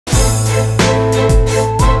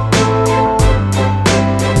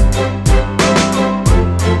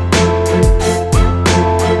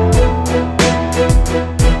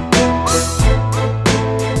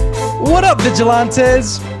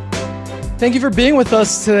Vigilantes. Thank you for being with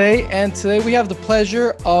us today. And today we have the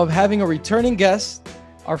pleasure of having a returning guest,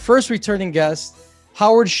 our first returning guest,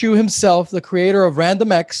 Howard Shu himself, the creator of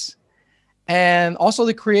RandomX, and also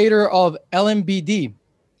the creator of LMBD.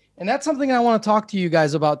 And that's something I want to talk to you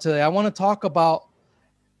guys about today. I want to talk about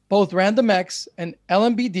both RandomX and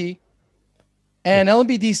LMBD. And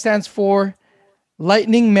LMBD stands for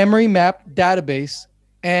Lightning Memory Map Database.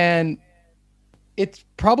 And it's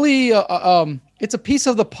probably it's a piece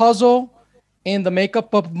of the puzzle in the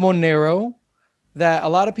makeup of Monero that a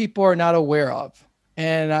lot of people are not aware of.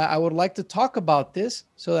 And I would like to talk about this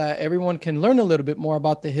so that everyone can learn a little bit more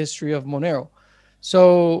about the history of Monero.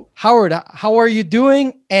 So Howard, how are you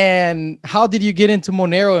doing? And how did you get into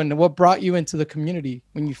Monero, and what brought you into the community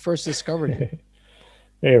when you first discovered it?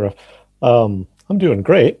 Hey, Raf. I'm doing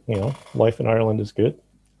great. You know, life in Ireland is good,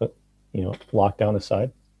 but, you know, lockdown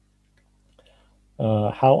aside.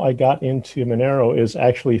 How I got into Monero is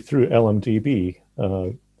actually through LMDB,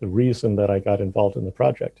 the reason that I got involved in the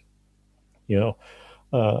project. You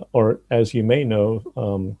know, or as you may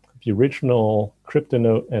know, the original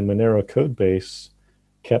CryptoNote and Monero code base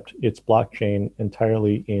kept its blockchain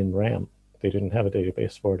entirely in RAM. They didn't have a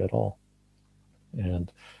database for it at all.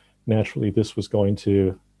 And naturally, this was going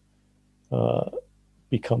to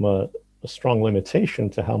become a strong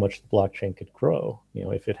limitation to how much the blockchain could grow. You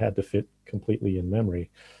know, if it had to fit completely in memory,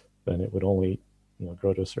 then it would only, you know,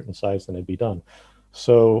 grow to a certain size, then it'd be done.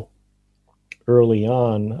 So early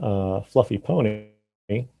on, Fluffy Pony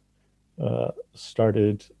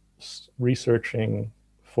started researching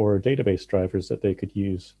for database drivers that they could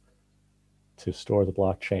use to store the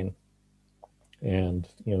blockchain. And,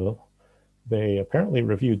 you know, they apparently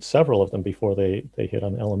reviewed several of them before they hit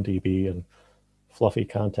on LMDB, and Fluffy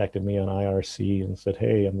contacted me on IRC and said,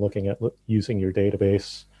 hey, I'm looking at using your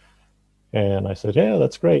database. And I said, yeah,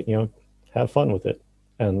 that's great. You know, have fun with it.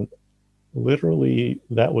 And literally,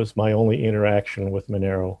 that was my only interaction with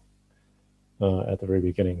Monero at the very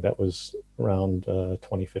beginning. That was around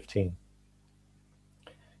 2015.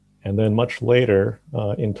 And then much later,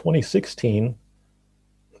 in 2016,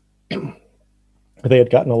 they had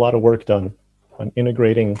gotten a lot of work done on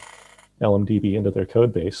integrating LMDB into their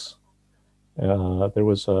code base. There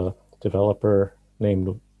was a developer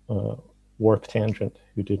named Work Tangent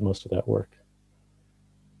who did most of that work.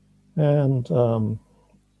 And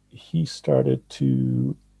he started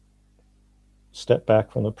to step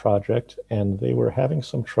back from the project, and they were having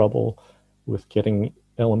some trouble with getting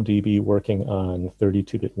LMDB working on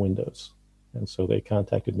 32-bit Windows. And so they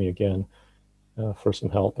contacted me again for some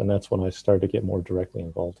help, and that's when I started to get more directly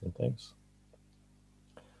involved in things.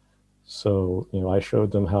 So, you know, I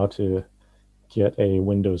showed them how to get a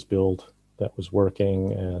Windows build that was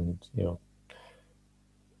working, and, you know,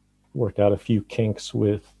 worked out a few kinks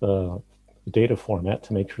with the data format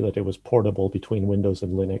to make sure that it was portable between Windows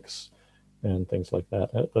and Linux and things like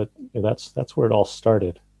that. But you know, that's where it all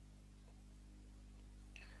started.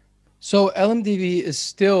 So LMDB is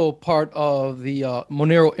still part of the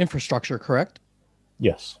Monero infrastructure, correct?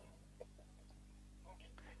 Yes.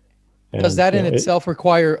 Does that in itself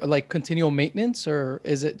require like continual maintenance, or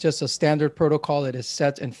is it just a standard protocol that is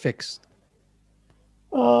set and fixed?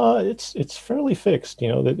 It's fairly fixed. You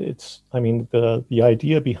know, that it's, I mean, the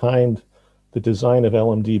idea behind the design of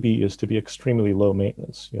LMDB is to be extremely low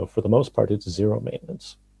maintenance. You know, for the most part, it's zero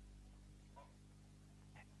maintenance.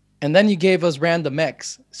 And then you gave us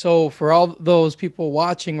RandomX. So for all those people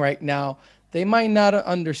watching right now, they might not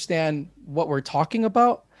understand what we're talking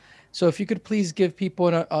about. So if you could please give people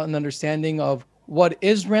an understanding of what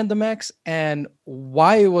is RandomX and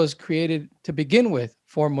why it was created to begin with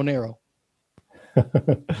for Monero.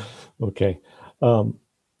 Okay. You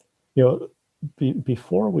know,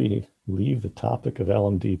 before we leave the topic of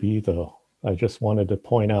LMDB, though, I just wanted to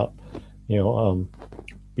point out, you know,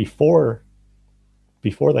 before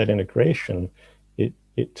that integration,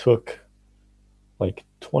 it took like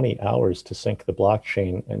 20 hours to sync the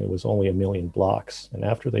blockchain, and it was only 1 million blocks. And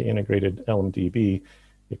after they integrated LMDB,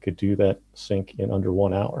 it could do that sync in under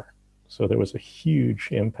 1 hour. So there was a huge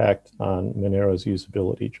impact on Monero's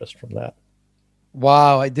usability just from that.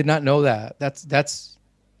 Wow, I did not know that. That's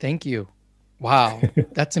thank you. Wow,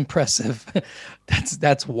 that's impressive.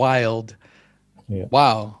 That's wild. Yeah.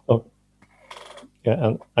 Wow. Oh, yeah,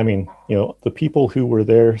 and I mean, you know, the people who were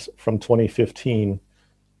there from 2015,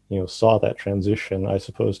 you know, saw that transition. I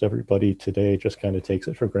suppose everybody today just kind of takes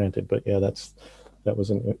it for granted, but yeah, that was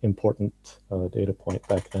an important data point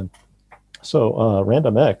back then. So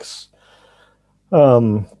RandomX,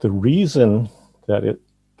 the reason that it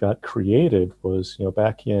got created was, you know,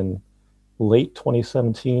 back in late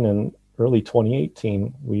 2017 and early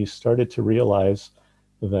 2018, we started to realize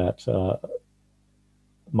that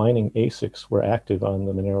mining ASICs were active on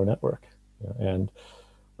the Monero network. And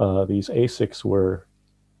these ASICs were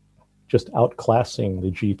just outclassing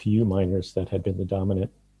the GPU miners that had been the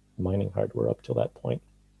dominant mining hardware up till that point.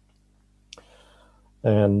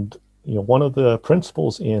 And one of the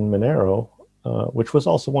principles in Monero, which was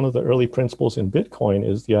also one of the early principles in Bitcoin,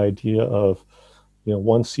 is the idea of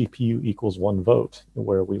one CPU equals one vote,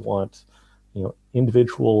 where we want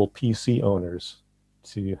individual PC owners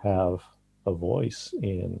to have a voice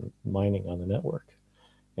in mining on the network.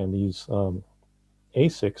 And these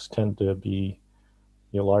ASICs tend to be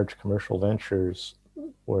large commercial ventures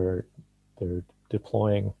where they're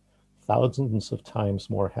deploying thousands of times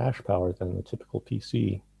more hash power than the typical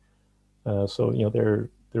PC. So they're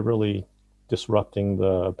really disrupting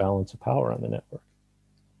the balance of power on the network.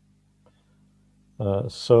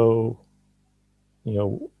 So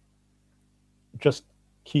just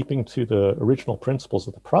keeping to the original principles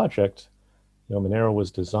of the project, Monero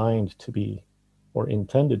was designed to be, or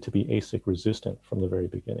intended to be, ASIC resistant from the very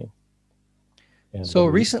beginning. And so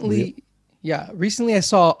recently I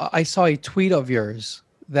saw a tweet of yours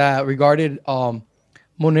that regarded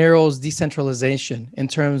Monero's decentralization in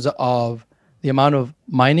terms of the amount of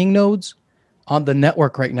mining nodes on the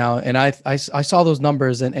network right now. And I saw those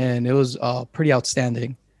numbers and it was pretty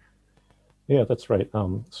outstanding. Yeah, that's right.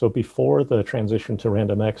 So before the transition to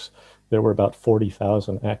RandomX, there were about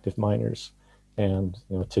 40,000 active miners. And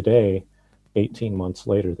today, 18 months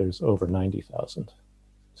later, there's over 90,000.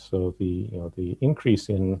 So the increase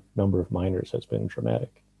in number of miners has been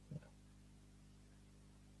dramatic.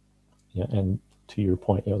 Yeah, and to your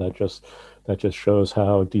point, that just shows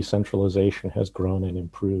how decentralization has grown and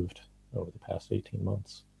improved over the past 18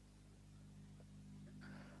 months.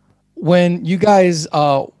 When you guys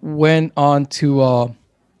went on to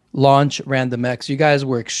launch RandomX, you guys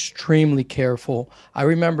were extremely careful. I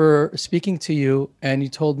remember speaking to you and you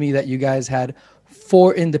told me that you guys had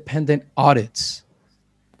 4 independent audits.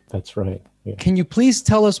 That's right. Yeah. Can you please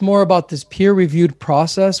tell us more about this peer-reviewed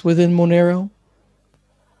process within Monero?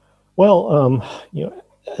 Well,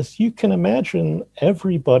 as you can imagine,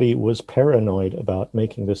 everybody was paranoid about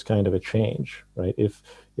making this kind of a change, right? If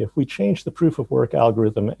we change the proof of work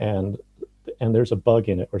algorithm and there's a bug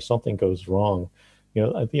in it or something goes wrong,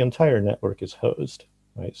 the entire network is hosed,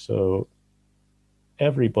 right? So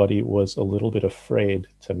everybody was a little bit afraid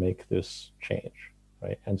to make this change,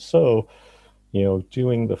 right? And so,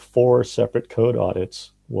 doing the 4 separate code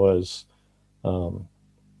audits was a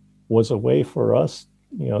way for us,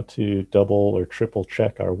 to double or triple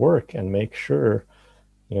check our work and make sure,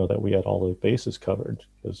 that we had all the bases covered,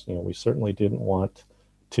 because, we certainly didn't want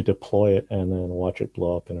to deploy it and then watch it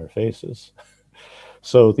blow up in our faces.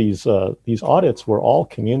 So these audits were all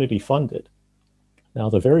community funded. Now,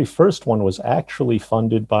 the very first one was actually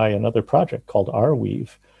funded by another project called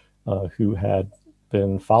Arweave, who had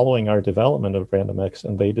been following our development of RandomX,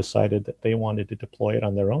 and they decided that they wanted to deploy it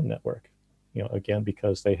on their own network, again,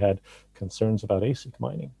 because they had concerns about ASIC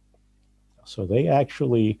mining. So they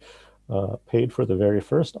actually paid for the very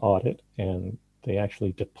first audit, and they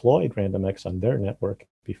actually deployed RandomX on their network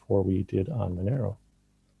before we did on Monero.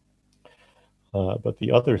 But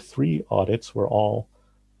the other 3 audits were all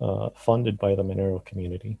funded by the Monero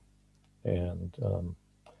community. And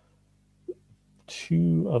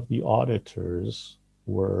 2 of the auditors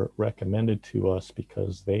were recommended to us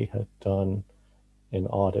because they had done an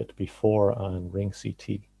audit before on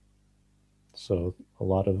RingCT. So a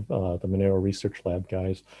lot of the Monero Research Lab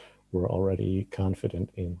guys were already confident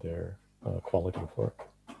in their quality of work.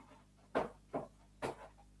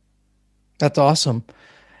 That's awesome.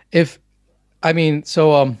 So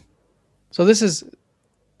this is,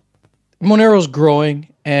 Monero's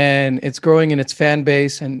growing, and it's growing in its fan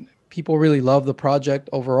base, and people really love the project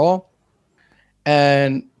overall.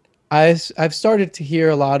 And I've started to hear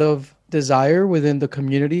a lot of desire within the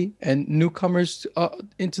community and newcomers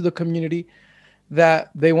into the community that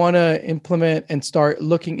they want to implement and start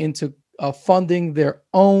looking into funding their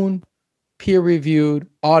own peer-reviewed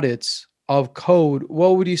audits of code.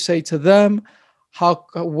 What would you say to them?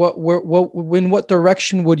 In what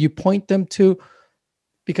direction would you point them to?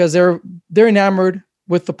 Because they're enamored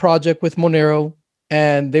with the project, with Monero,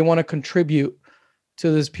 and they want to contribute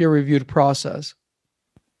to this peer-reviewed process.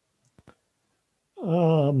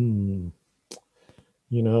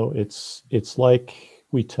 It's like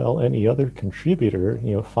we tell any other contributor,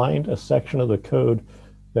 find a section of the code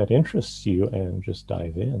that interests you and just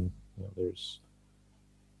dive in. There's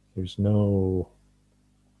no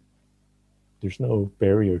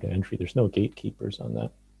barrier to entry. There's no gatekeepers on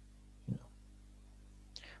that.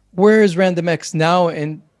 where is RandomX now,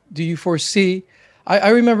 and do you foresee? I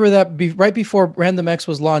remember that right before RandomX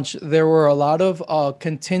was launched, there were a lot of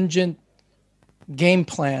contingent game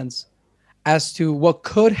plans as to what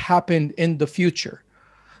could happen in the future.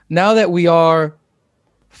 Now that we are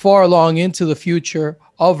far along into the future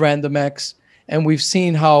of RandomX and we've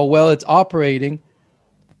seen how well it's operating,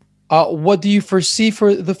 what do you foresee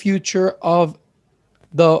for the future of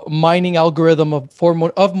the mining algorithm of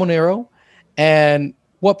Monero, and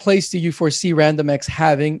what place do you foresee RandomX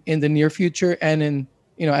having in the near future and in,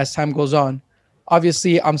 as time goes on?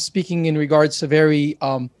 Obviously, I'm speaking in regards to very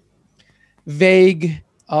vague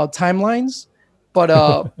timelines, but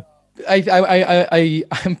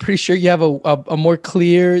I'm pretty sure you have a more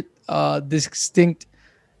clear, distinct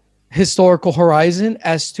historical horizon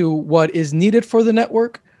as to what is needed for the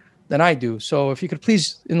network than I do. So if you could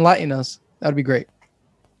please enlighten us, that'd be great.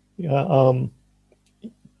 Yeah.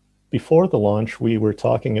 Before the launch, we were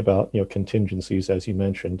talking about contingencies, as you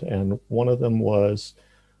mentioned, and one of them was,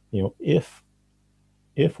 if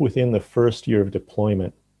within the first year of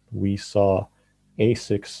deployment we saw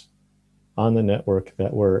ASICs on the network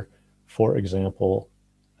that were, for example,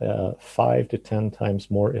 5 to 10 times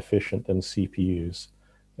more efficient than CPUs,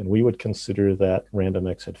 then we would consider that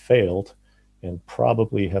RandomX had failed and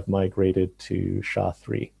probably have migrated to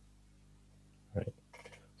SHA-3. Right.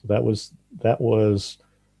 So that was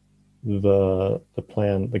the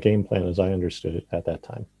plan, the game plan as I understood it at that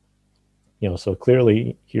time. So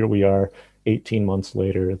clearly here we are 18 months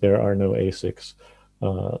later, there are no ASICs.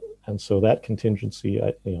 And so that contingency,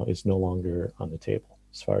 is no longer on the table,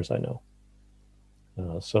 as far as I know.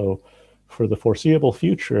 So for the foreseeable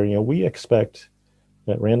future, we expect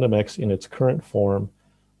that RandomX in its current form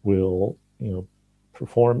will,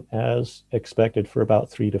 perform as expected for about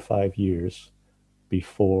 3 to 5 years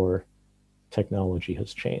before technology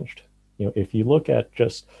has changed. If you look at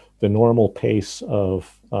just the normal pace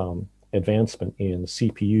of advancement in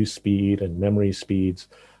CPU speed and memory speeds,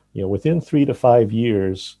 within 3 to 5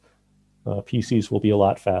 years, PCs will be a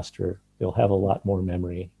lot faster. They'll have a lot more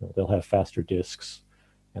memory. They'll have faster disks.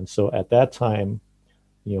 And so at that time,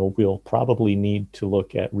 we'll probably need to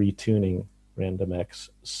look at retuning RandomX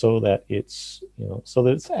so that it's,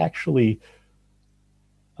 actually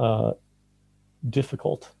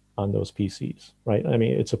difficult on those PCs, right? I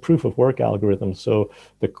mean, it's a proof of work algorithm. So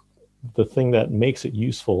the thing that makes it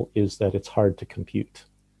useful is that it's hard to compute,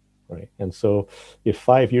 right? And so if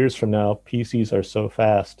 5 years from now, PCs are so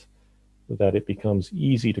fast that it becomes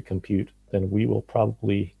easy to compute, then we will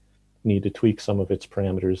probably need to tweak some of its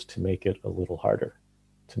parameters to make it a little harder,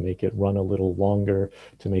 to make it run a little longer,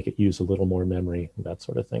 to make it use a little more memory, that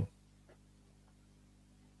sort of thing.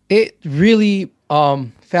 It really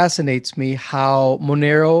fascinates me how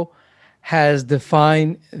Monero has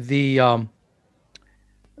defined the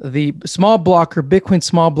small blocker, Bitcoin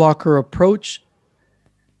small blocker approach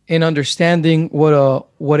in understanding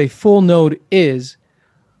what a full node is,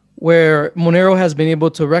 where Monero has been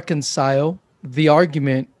able to reconcile the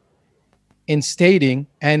argument in stating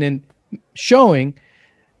and in showing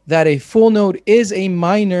that a full node is a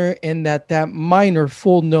miner, and that miner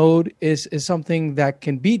full node is something that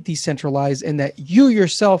can be decentralized, and that you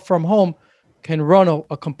yourself from home can run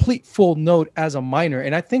a complete full node as a miner.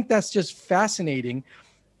 And I think that's just fascinating,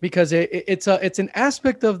 because it's an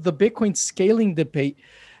aspect of the Bitcoin scaling debate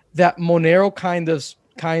that Monero kind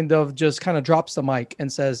of just drops the mic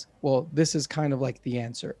and says, well, this is kind of like the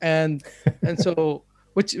answer. And so,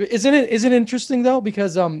 which isn't it interesting though,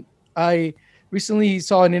 because I recently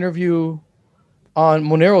saw an interview on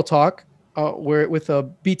Monero Talk where with a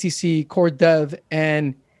BTC core dev,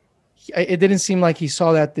 and it didn't seem like he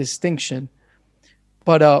saw that distinction.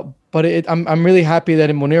 But I'm really happy that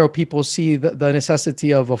in Monero people see the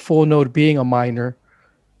necessity of a full node being a miner,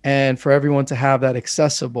 and for everyone to have that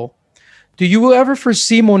accessible. Do you ever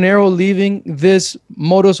foresee Monero leaving this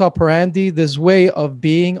modus operandi, this way of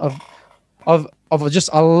being, of just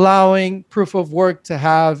allowing proof of work to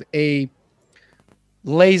have a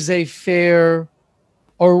laissez-faire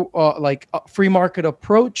or like a free market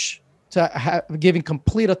approach to giving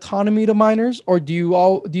complete autonomy to miners? Or do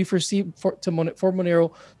you foresee for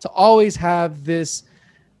Monero to always have this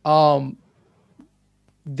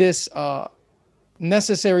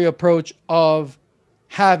necessary approach of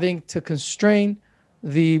having to constrain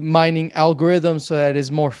the mining algorithm so that it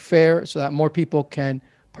is more fair, so that more people can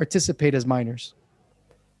participate as miners?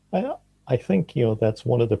 I think, that's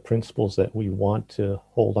one of the principles that we want to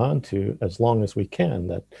hold on to as long as we can,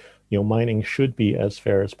 that, mining should be as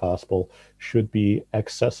fair as possible, should be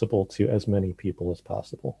accessible to as many people as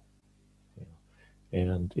possible.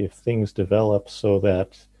 And if things develop so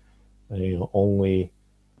that, only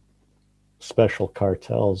special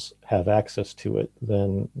cartels have access to it,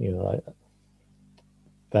 then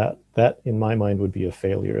that in my mind would be a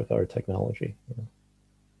failure of our technology.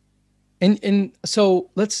 And so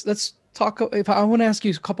let's talk. If I want to ask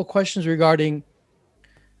you a couple questions regarding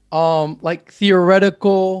like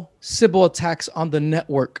theoretical Sybil attacks on the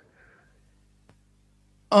network.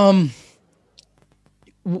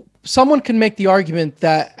 Someone can make the argument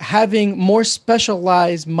that having more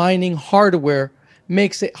specialized mining hardware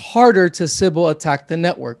makes it harder to Sybil attack the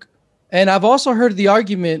network. And I've also heard the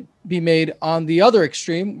argument be made on the other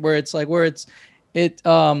extreme, where it's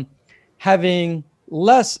having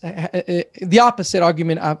less, the opposite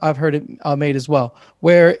argument I've heard it made as well,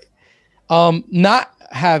 where not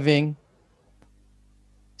having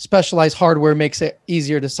specialized hardware makes it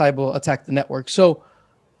easier to cyber attack the network. So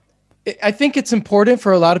I think it's important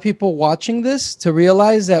for a lot of people watching this to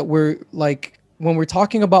realize that we're like, when we're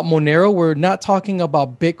talking about Monero, we're not talking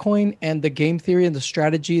about Bitcoin and the game theory and the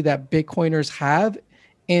strategy that Bitcoiners have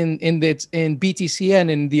in BTC and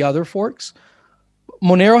in the other forks.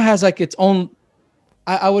 Monero has like its own,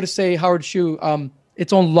 I would say, Howard Shu,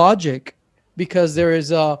 its own logic, because there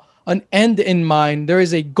is an end in mind. There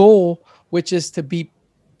is a goal, which is to be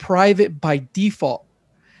private by default.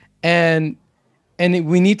 And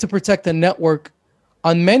we need to protect the network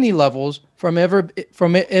on many levels from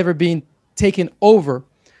it ever being taken over.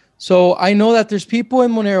 So I know that there's people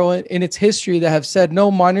in Monero in its history that have said, no,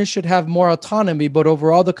 miners should have more autonomy, but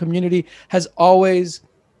overall the community has always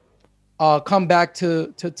come back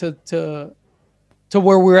to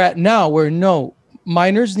where we're at now, where no,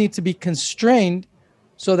 miners need to be constrained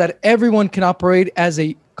so that everyone can operate as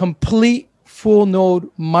a complete full node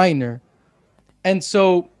miner. And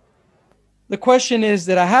so the question is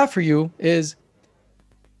that I have for you is,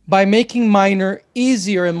 by making miner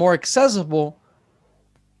easier and more accessible,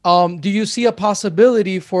 do you see a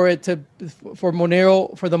possibility for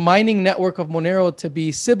Monero, for the mining network of Monero to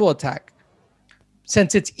be Sybil attacked,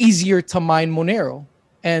 since it's easier to mine Monero,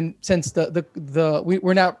 and since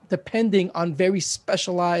we're not depending on very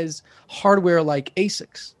specialized hardware like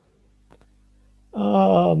ASICs?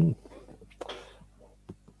 The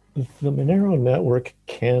Monero network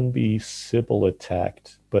can be Sybil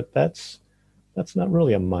attacked, but that's not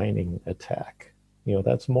really a mining attack.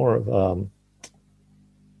 That's more of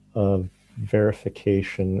a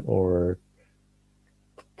verification or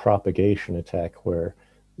propagation attack, where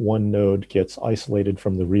one node gets isolated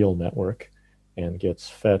from the real network and gets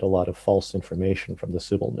fed a lot of false information from the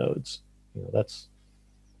Sybil nodes. That's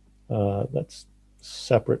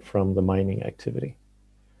separate from the mining activity.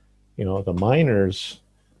 The miners,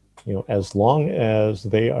 as long as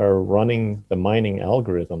they are running the mining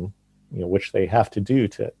algorithm, which they have to do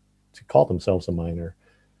to call themselves a miner,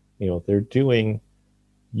 they're doing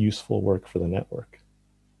useful work for the network.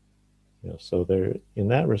 So they're, in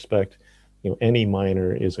that respect, any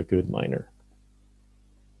miner is a good miner.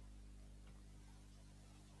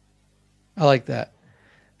 I like that.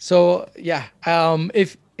 So yeah,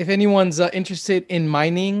 if anyone's interested in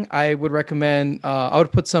mining, I would recommend, I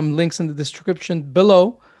would put some links in the description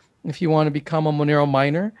below. If you want to become a Monero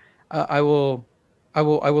miner, I will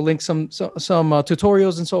link some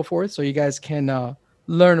tutorials and so forth, so you guys can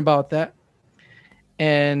learn about that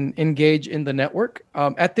and engage in the network.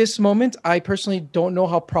 At this moment, I personally don't know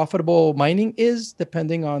how profitable mining is,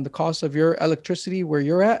 depending on the cost of your electricity where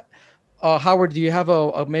you're at. Howard, do you have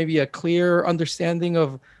maybe a clear understanding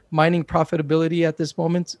of mining profitability at this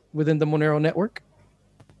moment within the Monero network?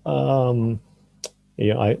 I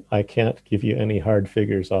can't give you any hard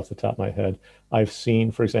figures off the top of my head. I've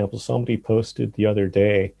seen, for example, somebody posted the other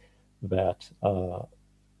day that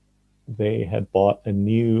they had bought a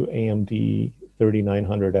new AMD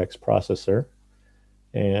 3900X processor,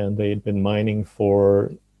 and they had been mining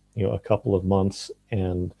for a couple of months,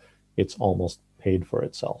 and it's almost paid for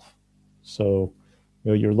itself. So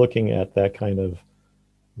you're looking at that kind of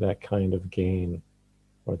gain,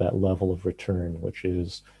 or that level of return, which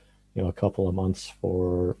is a couple of months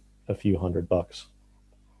for a few $100.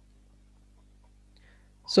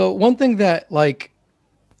 So one thing that, like,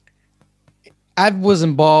 I was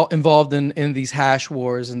involved in these hash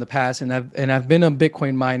wars in the past, and I've been a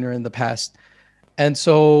Bitcoin miner in the past, and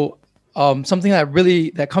so something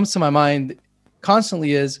that comes to my mind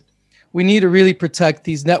constantly is, we need to really protect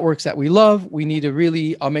these networks that we love. We need to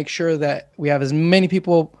really make sure that we have as many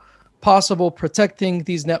people possible protecting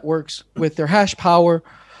these networks with their hash power.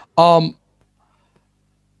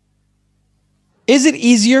 Is it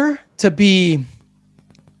easier to be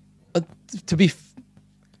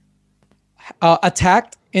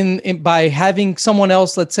attacked by having someone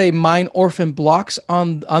else, let's say, mine orphan blocks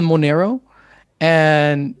on Monero,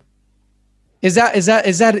 and Does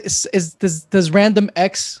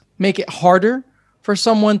RandomX make it harder for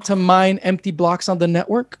someone to mine empty blocks on the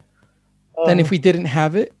network than if we didn't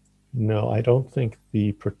have it? No, I don't think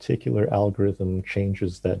the particular algorithm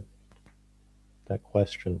changes that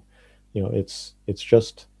question. It's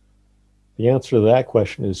just the answer to that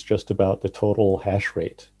question is just about the total hash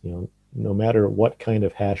rate. No matter what kind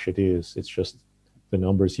of hash it is, it's just the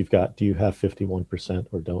numbers you've got. Do you have 51%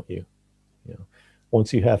 or don't you?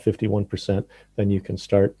 Once you have 51%, then you can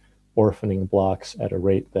start orphaning blocks at a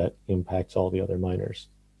rate that impacts all the other miners.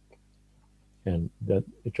 And that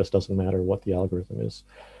it just doesn't matter what the algorithm is.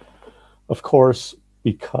 Of course,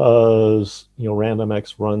 because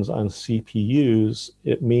RandomX runs on CPUs,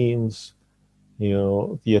 it means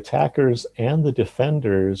the attackers and the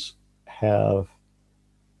defenders have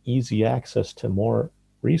easy access to more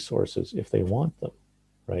resources if they want them,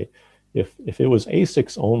 right? If it was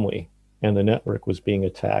ASICs only and the network was being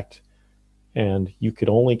attacked and you could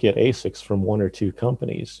only get ASICs from one or two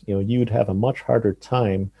companies, you'd have a much harder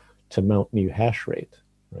time to mount new hash rate,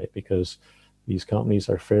 right? Because these companies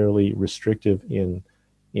are fairly restrictive in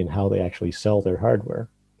how they actually sell their hardware.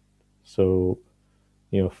 So,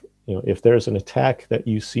 if there's an attack that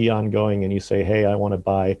you see ongoing and you say, hey, I want to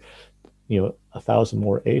buy 1,000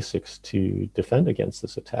 more ASICs to defend against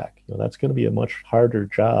this attack, that's going to be a much harder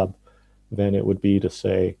job than it would be to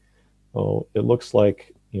say, oh, it looks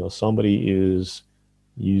like somebody is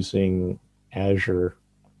using Azure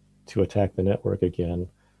to attack the network again.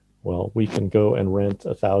 Well, we can go and rent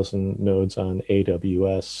 1,000 nodes on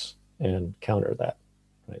AWS and counter that,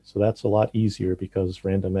 right? So that's a lot easier because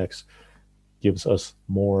RandomX gives us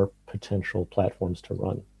more potential platforms to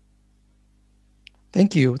run.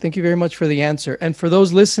 Thank you. Thank you very much for the answer. And for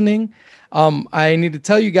those listening, I need to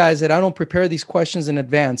tell you guys that I don't prepare these questions in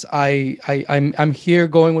advance. I'm here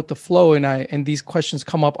going with the flow, and these questions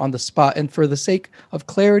come up on the spot. And for the sake of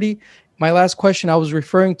clarity, my last question, I was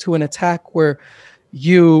referring to an attack where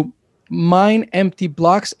you mine empty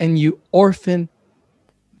blocks and you orphan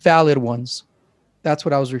valid ones. That's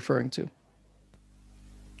what I was referring to.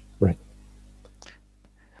 Right.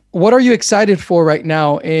 What are you excited for right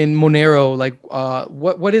now in Monero? Like,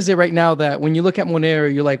 what is it right now that when you look at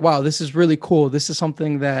Monero, you're like, wow, this is really cool. This is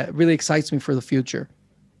something that really excites me for the future.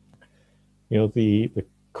 The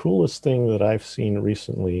coolest thing that I've seen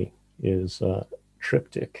recently is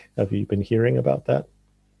Triptych. Have you been hearing about that?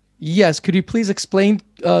 Yes. Could you please explain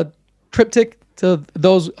Triptych to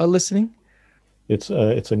those listening? It's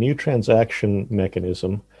a new transaction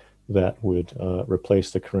mechanism that would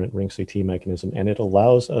replace the current ring CT mechanism, and it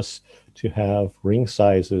allows us to have ring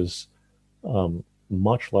sizes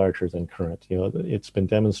much larger than current. It's been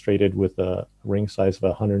demonstrated with a ring size of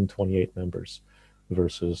 128 members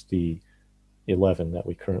versus the 11 that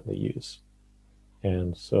we currently use.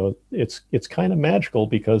 And so it's kind of magical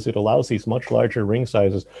because it allows these much larger ring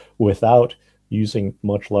sizes without using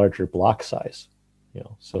much larger block size.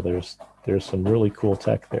 So there's some really cool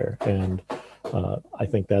tech there, and I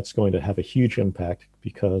think that's going to have a huge impact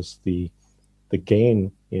because the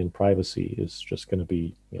gain in privacy is just going to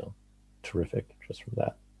be terrific just from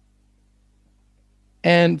that.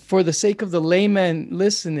 And for the sake of the layman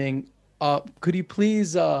listening, could you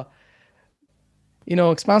please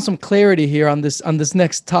expound some clarity here on this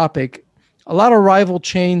next topic? A lot of rival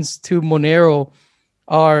chains to Monero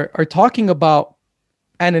are talking about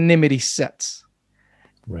anonymity sets.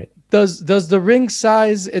 Right. Does the ring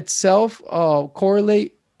size itself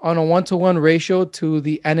correlate on a 1-to-1 ratio to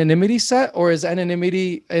the anonymity set, or is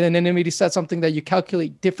anonymity set something that you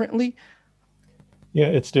calculate differently? Yeah,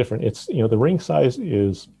 it's different. It's the ring size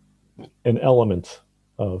is an element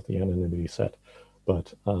of the anonymity set,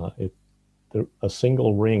 but a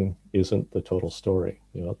single ring isn't the total story.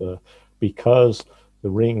 Because the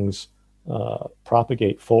rings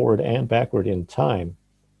propagate forward and backward in time,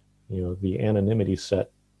 the anonymity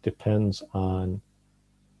set depends on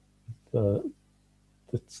the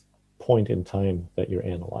point in time that you're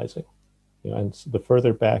analyzing. And the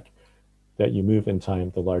further back that you move in time,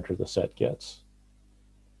 the larger the set gets.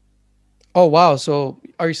 Oh, wow. So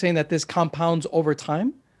are you saying that this compounds over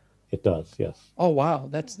time? It does, yes. Oh, wow.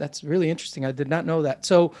 That's really interesting. I did not know that.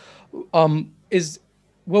 So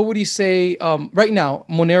what would you say right now,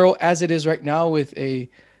 Monero as it is right now with a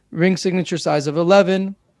ring signature size of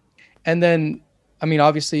 11, and then,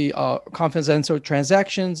 obviously confidential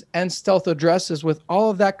transactions and stealth addresses, with all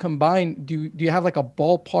of that combined, do you have like a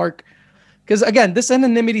ballpark? Because again, this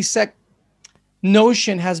anonymity set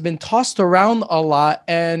notion has been tossed around a lot,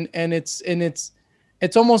 and it's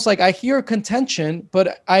almost like I hear contention,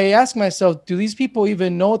 but I ask myself, do these people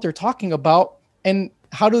even know what they're talking about? And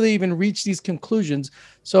how do they even reach these conclusions?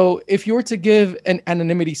 So if you were to give an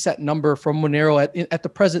anonymity set number from Monero at the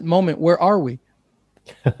present moment, where are we?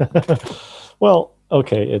 Well,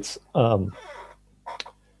 okay, it's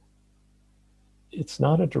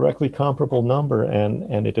not a directly comparable number,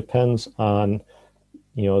 and it depends on,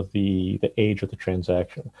 you know, the age of the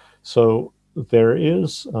transaction. So there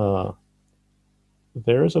is a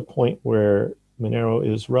point where Monero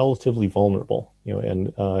is relatively vulnerable, you know,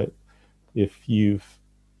 and if you've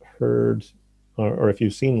heard or if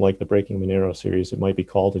you've seen like the Breaking Monero series, it might be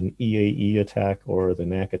called an EAE attack or the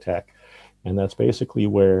NAC attack, and that's basically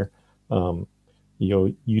where you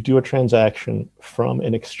know, you do a transaction from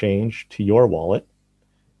an exchange to your wallet,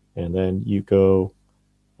 and then you go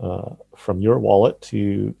from your wallet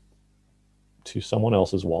to someone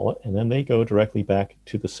else's wallet, and then they go directly back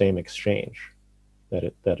to the same exchange that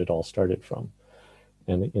it all started from.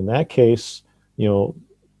 And in that case, you know,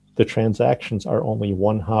 the transactions are only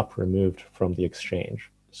one hop removed from the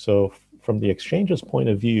exchange. So from the exchange's point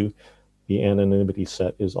of view, the anonymity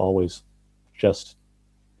set is always just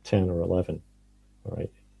 10 or 11. All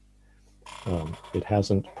right. It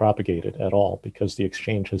hasn't propagated at all because the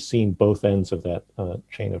exchange has seen both ends of that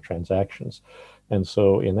chain of transactions. And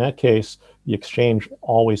so in that case, the exchange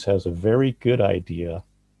always has a very good idea,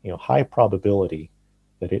 you know, high probability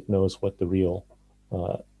that it knows what the real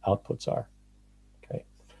outputs are. Okay.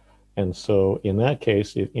 And so in that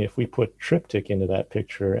case, if we put triptych into that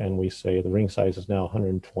picture and we say the ring size is now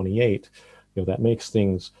 128, you know, that makes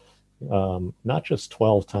things not just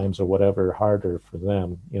 12 times or whatever harder for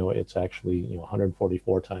them, you know, it's actually, you know,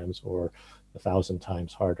 144 times or 1,000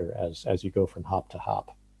 times harder as you go from hop to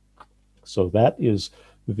hop. So that is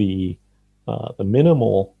the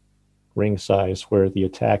minimal ring size where the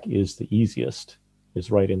attack is the easiest, is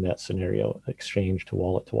right in that scenario, exchange to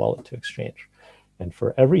wallet to wallet to exchange. And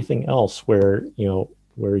for everything else where, you know,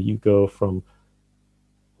 where you go from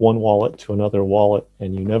one wallet to another wallet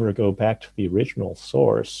and you never go back to the original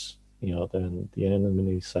source, you know, then the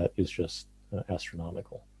anonymity set is just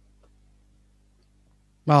astronomical.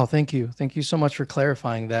 Wow, thank you. Thank you so much for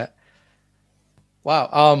clarifying that.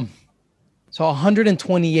 Wow. So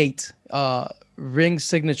 128 ring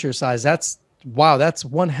signature size. That's wow, that's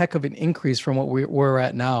one heck of an increase from what we're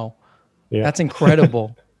at now. Yeah. That's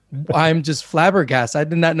incredible. I'm just flabbergasted. I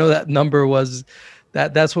did not know that number was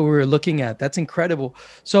that's what we were looking at. That's incredible.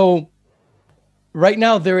 So right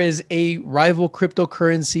now, there is a rival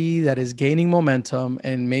cryptocurrency that is gaining momentum,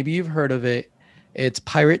 and maybe you've heard of it. It's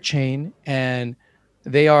Pirate Chain, and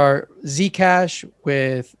they are Zcash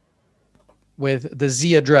with the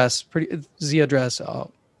Z address,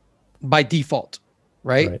 by default,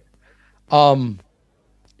 right?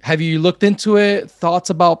 Have you looked into it? Thoughts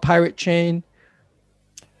about Pirate Chain?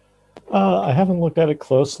 I haven't looked at it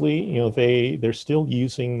closely. You know, they're still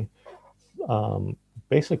using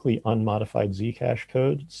basically unmodified Zcash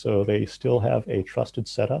code, so they still have a trusted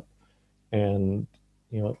setup, and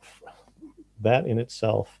you know, that in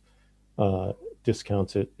itself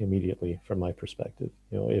discounts it immediately from my perspective.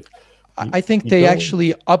 You know, if I think they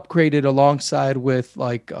actually upgraded alongside with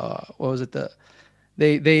like what was it,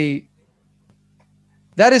 they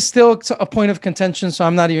that is still a point of contention, so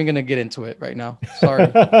I'm not even going to get into it right now.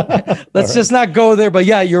 Sorry. Let's just not go there. But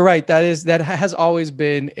yeah, you're right. That has always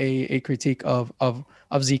been a critique of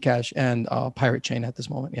Zcash and Pirate Chain at this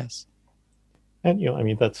moment. Yes. And you know, I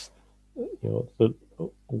mean, that's, you know,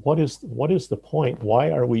 what is the point?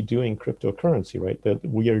 Why are we doing cryptocurrency, right? That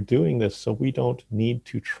we are doing this so we don't need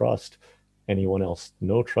to trust anyone else.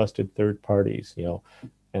 No trusted third parties, you know,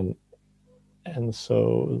 and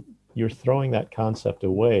so you're throwing that concept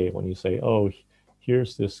away when you say, oh,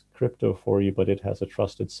 here's this crypto for you, but it has a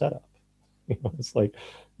trusted setup. You know, it's like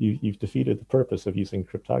you've defeated the purpose of using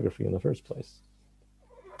cryptography in the first place.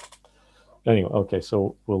 Anyway, okay,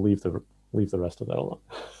 so we'll leave the rest of that alone.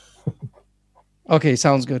 Okay,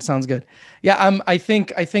 sounds good. Sounds good. Yeah, I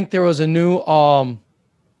think there was a new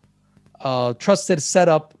trusted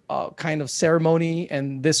setup kind of ceremony,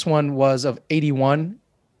 and this one was of 81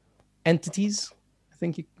 entities.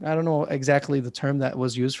 I don't know exactly the term that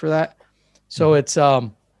was used for that. So it's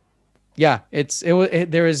yeah,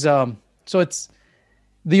 there is so it's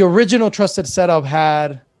the original trusted setup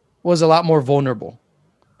was a lot more vulnerable.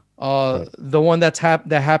 The one that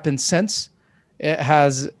happened since, it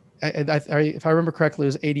has, if I remember correctly, it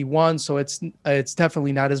was 81. So it's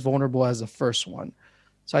definitely not as vulnerable as the first one.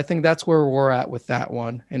 So I think that's where we're at with that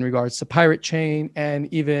one in regards to Pirate Chain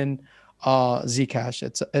and even Zcash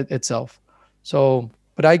itself. So,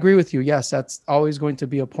 but I agree with you. Yes, that's always going to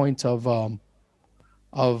be a point of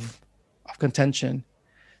contention.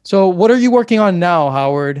 So what are you working on now,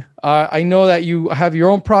 Howard? I know that you have your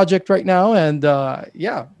own project right now, and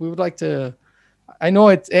yeah, we would like to. I know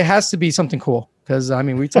it has to be something cool because I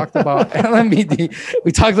mean we talked about LMDB,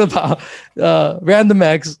 we talked about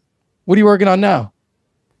RandomX. What are you working on now?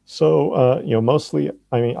 So, mostly,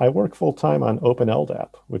 I mean, I work full time on OpenLDAP,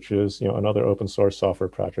 which is, another open source software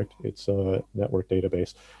project. It's a network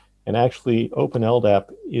database. And actually,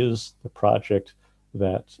 OpenLDAP is the project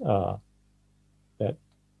that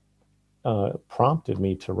prompted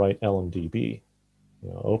me to write LMDB.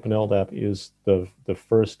 OpenLDAP is the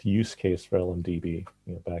first use case for LMDB,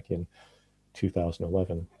 back in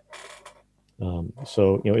 2011.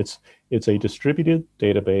 So, it's a distributed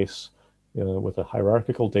database with a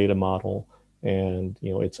hierarchical data model, and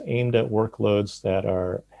it's aimed at workloads that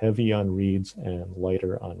are heavy on reads and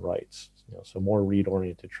lighter on writes. So more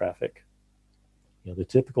read-oriented traffic. The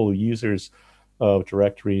typical users of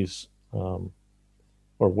directories, or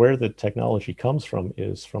where the technology comes from,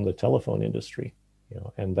 is from the telephone industry.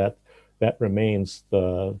 And that remains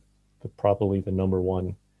probably the number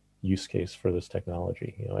one use case for this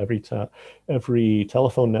technology. Every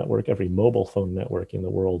telephone network, every mobile phone network in the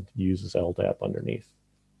world uses LDAP underneath.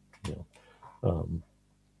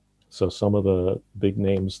 So some of the big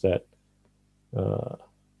names that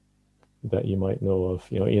you might know of,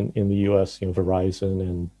 in the U.S., Verizon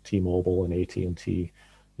and T-Mobile and AT&T,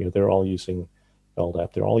 they're all using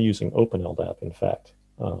LDAP. They're all using OpenLDAP, in fact.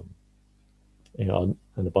 And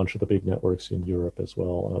a bunch of the big networks in Europe as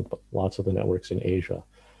well. Lots of the networks in Asia.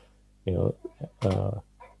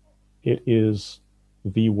 It is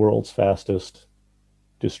the world's fastest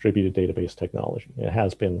distributed database technology. It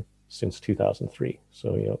has been since 2003.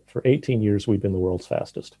 So, for 18 years, we've been the world's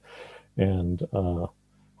fastest. And,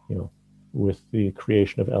 with the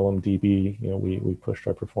creation of LMDB, we pushed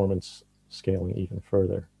our performance scaling even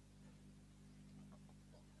further.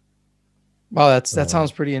 Wow, that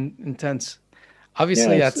sounds pretty intense.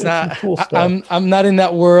 Obviously, yeah, that's not. Cool stuff. I'm not in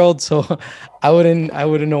that world, so I wouldn't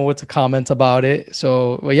know what to comment about it.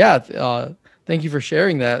 So, well, yeah. Thank you for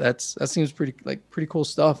sharing that. That seems pretty cool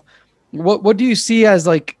stuff. What do you see as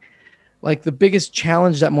like the biggest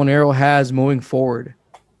challenge that Monero has moving forward?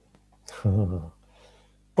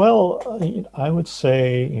 Well, I would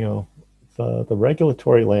say the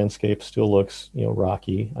regulatory landscape still looks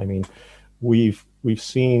rocky. I mean, we've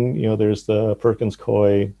seen, there's the Perkins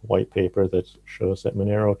Coie white paper that shows that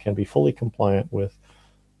Monero can be fully compliant with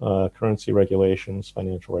currency regulations,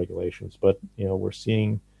 financial regulations, but we're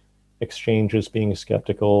seeing exchanges being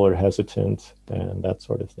skeptical or hesitant and that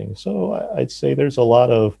sort of thing. So I'd say there's a lot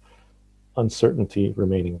of uncertainty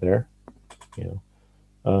remaining there.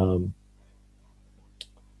 A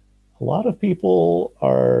lot of people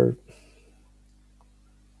are,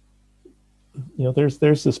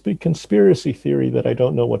 there's this big conspiracy theory that I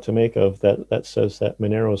don't know what to make of, that says that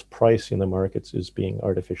Monero's price in the markets is being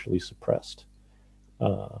artificially suppressed.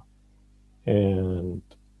 And,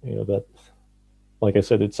 that, like I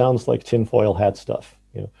said, it sounds like tinfoil hat stuff,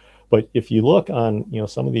 but if you look on,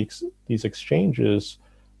 some of these exchanges,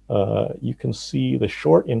 you can see the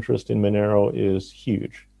short interest in Monero is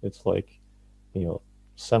huge. It's like,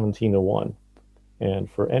 17 to 1.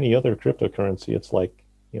 And for any other cryptocurrency, it's like,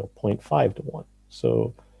 0.5 to 1.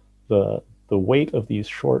 So the weight of these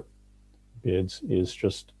short bids is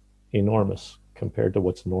just enormous compared to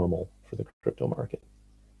what's normal for the crypto market.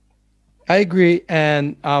 I agree.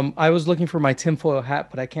 And I was looking for my tinfoil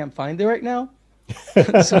hat, but I can't find it right now.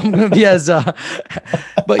 So I'm going to be as,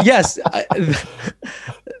 but yes,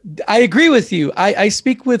 I agree with you. I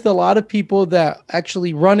speak with a lot of people that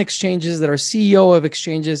actually run exchanges, that are CEO of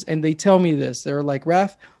exchanges, and they tell me this. They're like,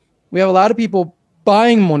 Raf, we have a lot of people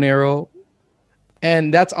buying Monero,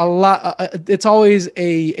 and that's a lot. It's always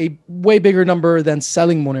a way bigger number than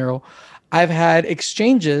selling Monero. I've had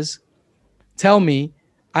exchanges tell me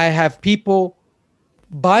I have people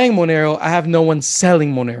buying Monero. I have no one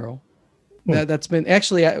selling Monero. That's been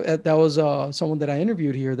actually, that was someone that I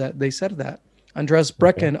interviewed here that they said that. Andres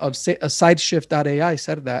Brecken of Sideshift.ai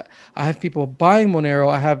said that. I have people buying Monero.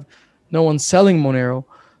 I have no one selling Monero.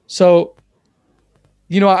 So,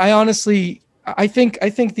 I honestly, I think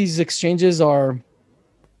these exchanges are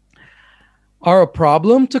a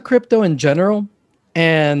problem to crypto in general,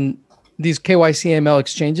 and these KYC/AML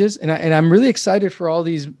exchanges. And I'm really excited for all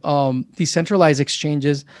these decentralized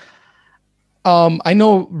exchanges. I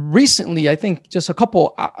know recently, I think just a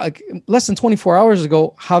couple, less than 24 hours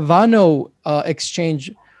ago, Haveno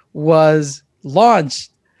exchange was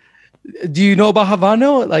launched. Do you know about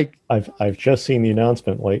Haveno? Like, I've just seen the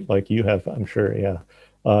announcement, like you have, I'm sure. Yeah,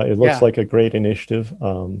 it looks like a great initiative.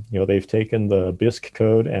 They've taken the Bisq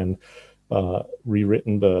code and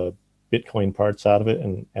rewritten the Bitcoin parts out of it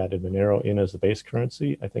and added Monero in as the base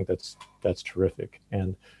currency, I think that's terrific.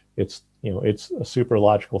 And it's, you know, it's a super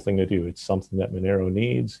logical thing to do. It's something that Monero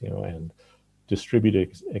needs, you know, and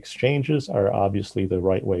distributed exchanges are obviously the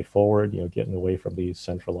right way forward, you know, getting away from these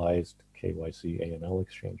centralized KYC AML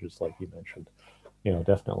exchanges like you mentioned. You know,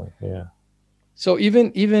 definitely. Yeah. So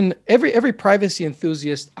even every privacy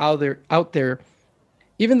enthusiast out there,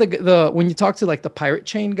 even the when you talk to like the pirate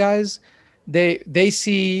chain guys, they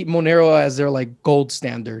see Monero as their like gold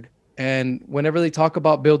standard. And whenever they talk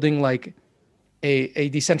about building like a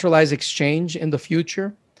decentralized exchange in the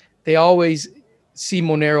future, they always see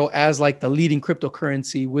Monero as like the leading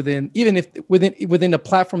cryptocurrency within a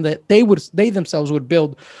platform that they themselves would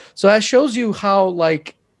build. So that shows you how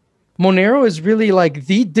like Monero is really like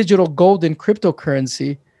the digital gold in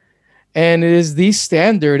cryptocurrency, and it is the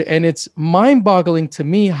standard. And it's mind-boggling to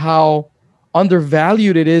me how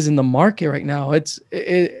undervalued it is in the market right now.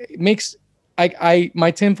 It makes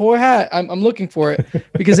my tinfoil hat. I'm looking for it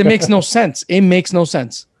because it makes no sense. It makes no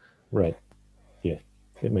sense. Right. Yeah,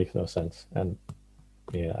 it makes no sense. And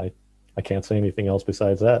yeah, I can't say anything else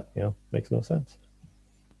besides that. You know, makes no sense.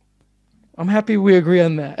 I'm happy we agree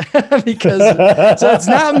on that because so it's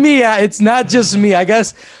not me. It's not just me. I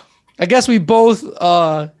guess we both.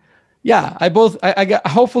 Yeah, I got.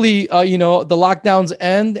 Hopefully, you know, the lockdowns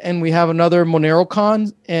end and we have another Monero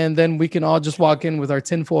con, and then we can all just walk in with our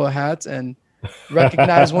tinfoil hats and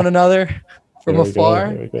recognize one another from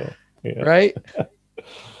afar. There we go. Yeah. Right,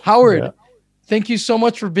 Howard. Yeah. Thank you so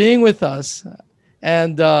much for being with us,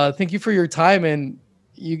 and thank you for your time. And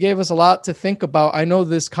you gave us a lot to think about. I know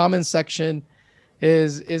this comment section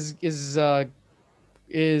is going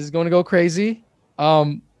to go crazy.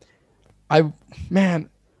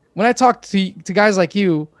 When I talk to guys like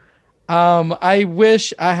you, I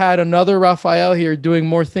wish I had another Rafael here doing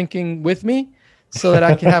more thinking with me so that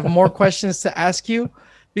I can have more questions to ask you,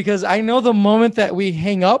 because I know the moment that we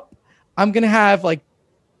hang up, I'm going to have like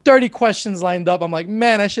 30 questions lined up. I'm like,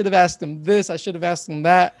 man, I should have asked him this. I should have asked him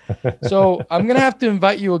that. So I'm going to have to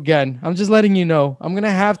invite you again. I'm just letting you know. I'm going to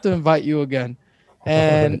have to invite you again.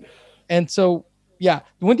 And so, yeah.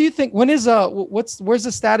 When do you think, where's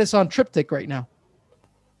the status on Triptych right now?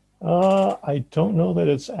 I don't know that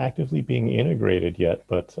it's actively being integrated yet,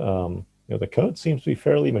 but you know, the code seems to be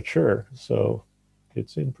fairly mature, so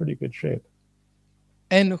it's in pretty good shape.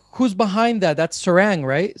 And who's behind that? That's Sarang,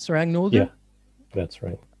 right? Sarang Nolder? Yeah, that's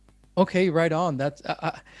right. Okay, right on. That's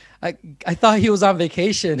I thought he was on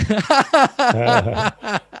vacation.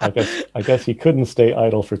 I guess he couldn't stay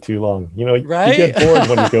idle for too long. You know, right? You get bored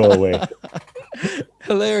when you go away.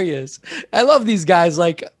 Hilarious. I love these guys.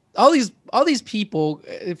 Like all these people.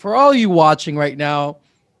 For all you watching right now,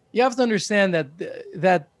 you have to understand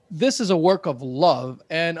that this is a work of love,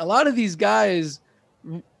 and a lot of these guys.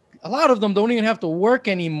 A lot of them don't even have to work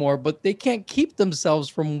anymore, but they can't keep themselves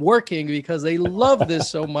from working because they love this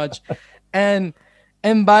so much. And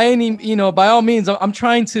by all means, I'm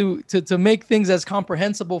trying to make things as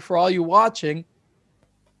comprehensible for all you watching.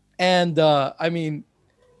 And I mean,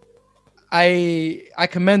 I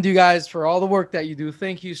commend you guys for all the work that you do.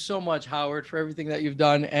 Thank you so much, Howard, for everything that you've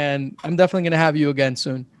done. And I'm definitely going to have you again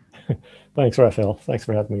soon. Thanks, Rafael. Thanks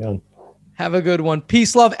for having me on. Have a good one.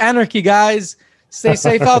 Peace, love, anarchy, guys. Stay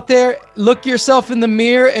safe out there. Look yourself in the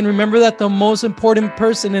mirror and remember that the most important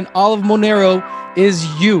person in all of Monero is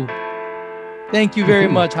you. Thank you very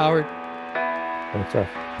much, Howard. Thanks,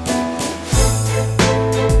 Raf.